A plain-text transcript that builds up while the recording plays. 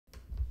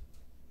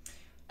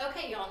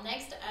Okay, y'all,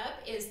 next up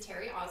is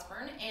Terri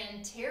Osburn,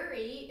 and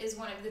Terri is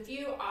one of the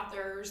few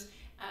authors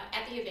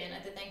at the event,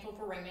 at the Thankful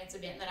for Romance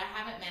event, that I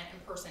haven't met in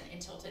person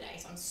until today,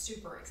 so I'm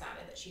super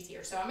excited that she's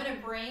here. So I'm going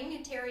to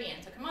bring Terri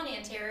in. So come on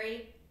in,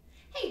 Terri.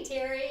 Hey,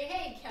 Terri.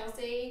 Hey,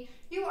 Kelsey.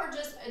 You are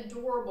just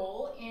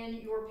adorable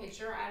in your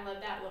picture. I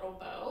love that little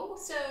bow.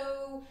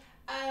 So,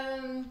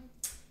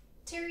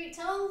 Terri,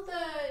 tell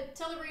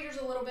the readers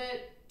a little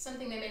bit,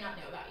 something they may not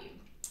know about you.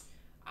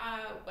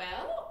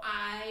 Well,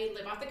 I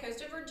live off the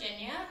coast of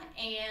Virginia,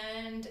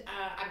 and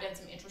I've done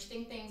some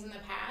interesting things in the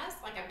past,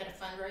 like I've been a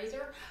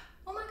fundraiser.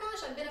 Oh my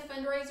gosh, I've been a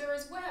fundraiser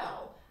as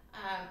well.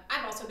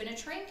 I've also been a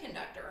train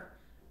conductor.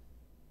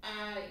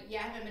 Yeah,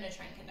 I haven't been a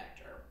train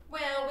conductor.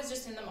 Well, it was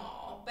just in the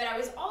mall, but I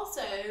was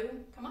also,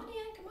 come on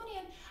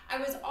in. I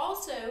was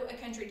also a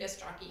country disc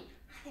jockey.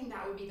 I think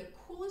that would be the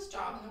coolest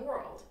job in the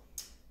world.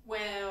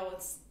 Well,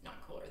 it's not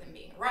cooler than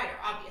being a writer,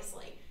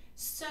 obviously.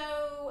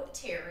 So,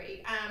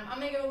 Terri, I'm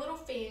going to go a little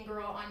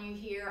fangirl on you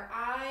here.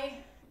 I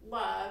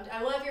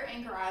love your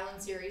Anchor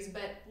Island series,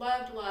 but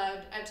loved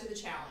Up to the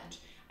Challenge.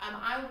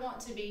 I want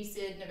to be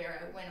Sid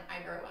Navarro when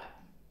I grow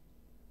up.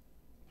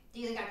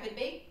 Do you think I could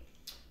be?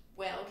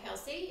 Well,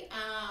 Kelsey,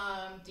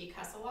 do you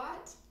cuss a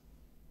lot?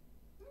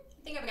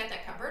 I think I've got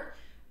that covered.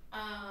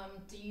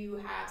 Do you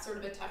have sort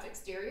of a tough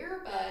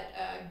exterior, but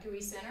a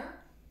gooey center?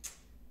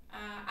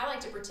 I like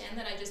to pretend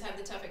that I just have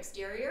the tough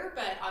exterior,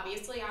 but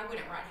obviously I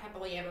wouldn't write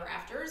happily ever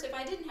afters if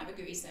I didn't have a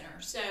gooey center.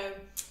 So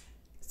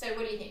what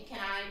do you think? Can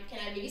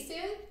I be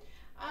Sid?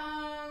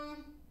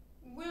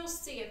 We'll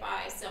see if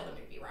I sell the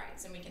movie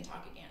rights and we can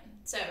talk again.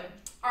 So,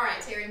 all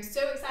right, Terri, I'm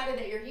so excited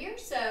that you're here.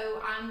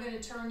 So I'm going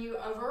to turn you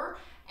over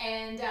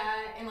and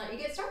let you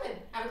get started.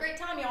 Have a great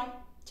time, y'all.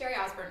 Terri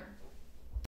Osburn.